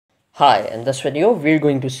Hi, in this video, we're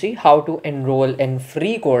going to see how to enroll in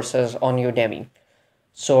free courses on Udemy.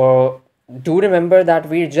 So do remember that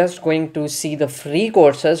we're just going to see the free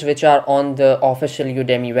courses which are on the official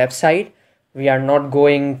Udemy website. We are not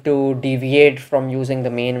going to deviate from using the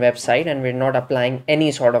main website and we're not applying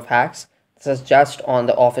any sort of hacks. This is just on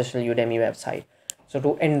the official Udemy website. So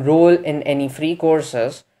to enroll in any free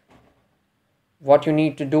courses, what you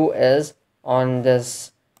need to do is on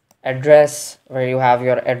this address where you have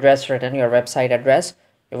your address written, your website address,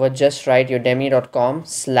 you would just write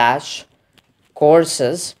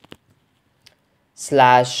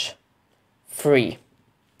udemy.com/courses/free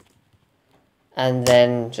and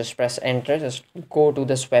then just press enter. Just go to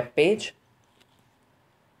this web page.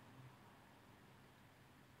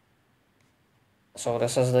 So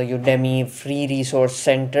this is the Udemy free resource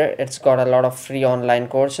center. It's got a lot of free online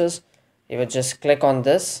courses. You would just click on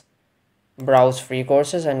this, browse free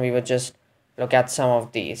courses, and we would just look at some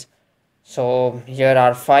of these. So here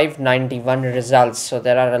are 591 results. So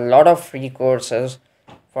there are a lot of free courses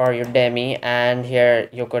for Udemy, and here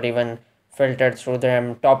you could even filter through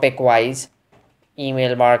them topic wise: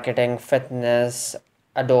 email marketing, fitness,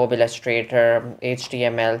 Adobe Illustrator,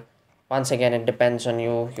 HTML. Once again, it depends on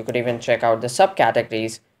you. You could even check out the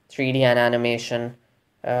subcategories: 3D and animation,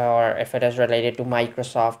 or if it is related to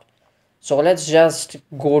Microsoft. So let's just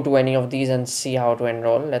go to any of these and see how to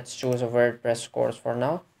enroll. Let's choose a WordPress course for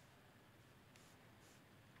now.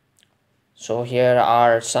 So here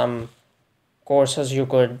are some courses you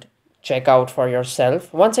could check out for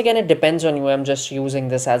yourself. Once again, it depends on you. I'm just using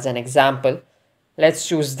this as an example. Let's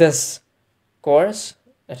choose this course.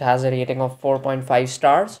 It has a rating of 4.5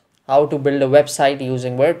 stars. How to build a website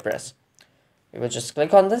using WordPress. We will just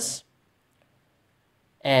click on this.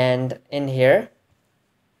 And in here,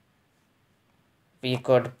 we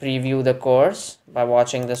could preview the course by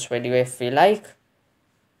watching this video if we like.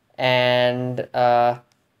 And well,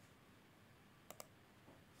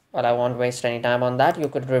 I won't waste any time on that. You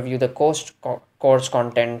could review the course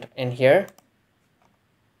content in here.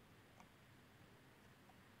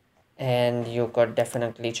 And you could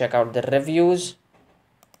definitely check out the reviews.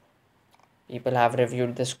 People have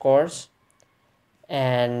reviewed this course.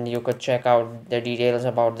 And you could check out the details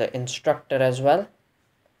about the instructor as well.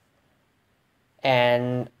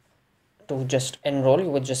 And to just enroll, you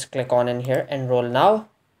would just click on in here, enroll now.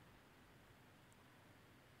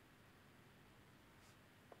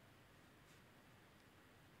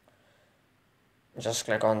 Just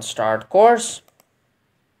click on start course.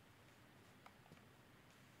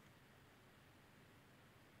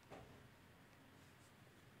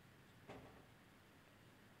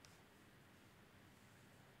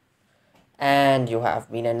 And you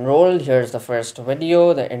have been enrolled. Here's the first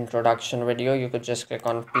video, the introduction video. You could just click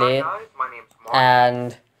on play. Hi guys, my name's Mark.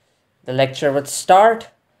 And the lecture would start.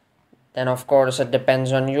 Then of course it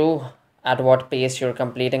depends on you at what pace you're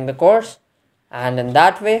completing the course. And in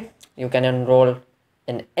that way, you can enroll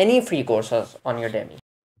in any free courses on Udemy.